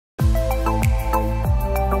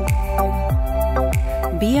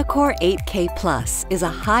Biacore 8K Plus is a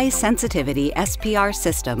high-sensitivity SPR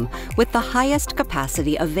system with the highest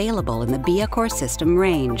capacity available in the Biacore system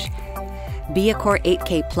range. Biacore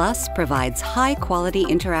 8K Plus provides high-quality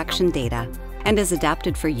interaction data and is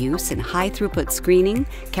adapted for use in high-throughput screening,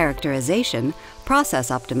 characterization,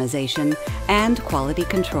 process optimization, and quality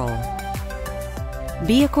control.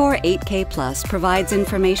 Biacore 8K Plus provides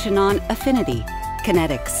information on affinity,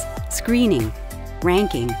 kinetics, screening,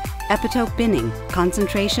 ranking, epitope binning,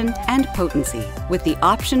 concentration, and potency, with the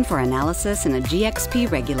option for analysis in a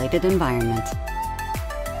GXP-regulated environment.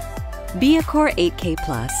 Biacore 8K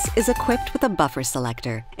Plus is equipped with a buffer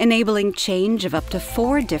selector, enabling change of up to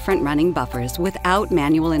 4 different running buffers without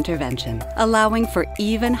manual intervention, allowing for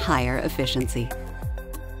even higher efficiency.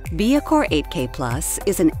 Biacore 8K Plus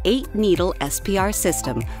is an 8-needle SPR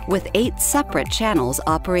system with 8 separate channels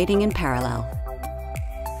operating in parallel.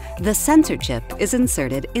 The sensor chip is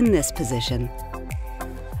inserted in this position.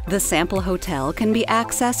 The sample hotel can be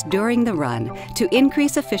accessed during the run to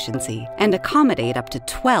increase efficiency and accommodate up to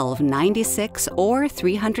 12 96 or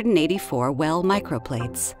 384 well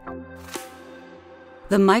microplates.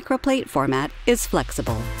 The microplate format is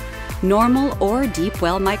flexible. Normal or deep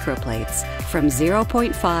well microplates from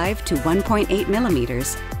 0.5 to 1.8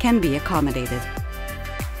 millimeters can be accommodated.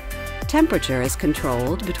 Temperature is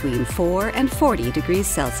controlled between 4 and 40 degrees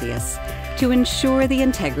Celsius to ensure the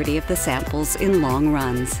integrity of the samples in long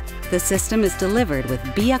runs. The system is delivered with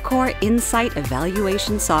Biacore Insight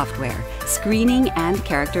evaluation software, screening and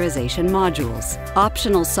characterization modules.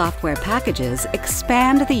 Optional software packages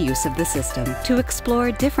expand the use of the system to explore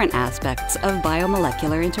different aspects of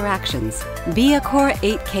biomolecular interactions. Biacore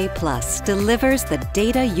 8K Plus delivers the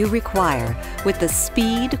data you require with the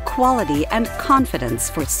speed, quality, and confidence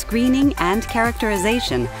for screening and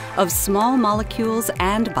characterization of small molecules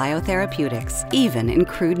and biotherapeutics, even in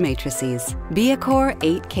crude matrices. Biacore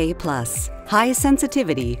 8K Plus, high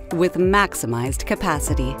sensitivity with maximized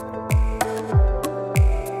capacity.